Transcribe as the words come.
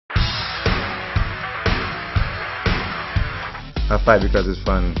I fight because it's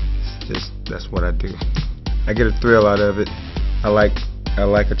fun. That's what I do. I get a thrill out of it. I like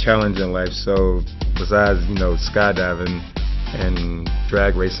a challenge in life. So besides, skydiving and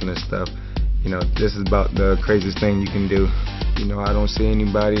drag racing and stuff, this is about the craziest thing you can do. I don't see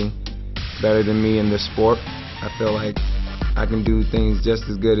anybody better than me in this sport. I feel like I can do things just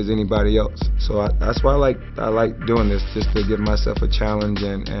as good as anybody else. So that's why I like doing this, just to give myself a challenge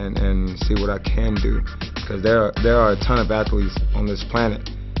and see what I can do. Because there are a ton of athletes on this planet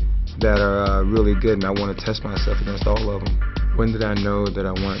that are really good, and I want to test myself against all of them. When did I know that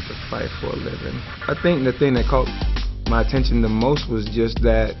I wanted to fight for a living? I think the thing that caught my attention the most was just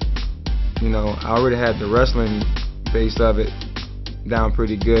that, I already had the wrestling base of it down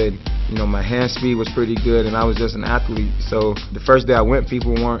pretty good. My hand speed was pretty good, and I was just an athlete. So the first day I went,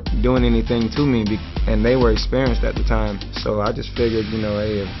 people weren't doing anything to me, and they were experienced at the time. So I just figured,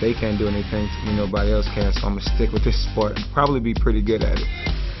 hey, if they can't do anything to me, nobody else can. So I'm gonna stick with this sport and probably be pretty good at it.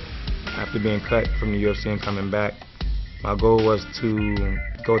 After being cut from the UFC and coming back, my goal was to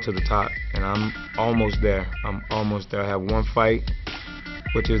go to the top, and I'm almost there. I have one fight,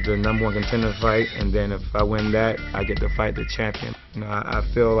 which is the #1 contender fight, and then if I win that, I get to fight the champion. I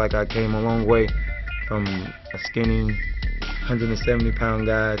feel like I came a long way from a skinny 170-pound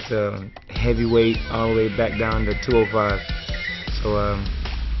guy to heavyweight, all the way back down to 205. So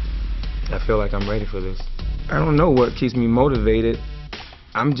I feel like I'm ready for this. I don't know what keeps me motivated.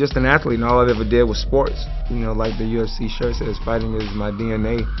 I'm just an athlete, and all I ever did was sports. Like the UFC shirt says, fighting is my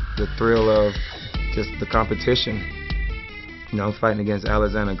DNA. The thrill of just the competition. I'm fighting against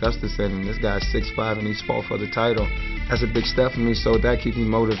Alexander Gustafsson, and this guy's 6'5", and he's fought for the title. That's a big step for me, so that keeps me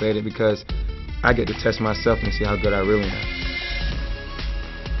motivated because I get to test myself and see how good I really am.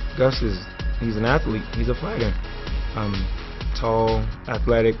 Gus he's an athlete, he's a fighter. Tall,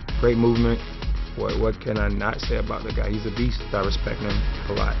 athletic, great movement. What can I not say about the guy? He's a beast. I respect him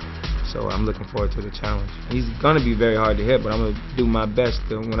a lot. So I'm looking forward to the challenge. He's gonna be very hard to hit, but I'm gonna do my best.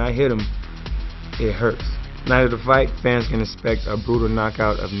 When I hit him, it hurts. Night of the fight, fans can expect a brutal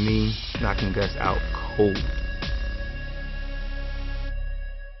knockout of me knocking Gus out cold.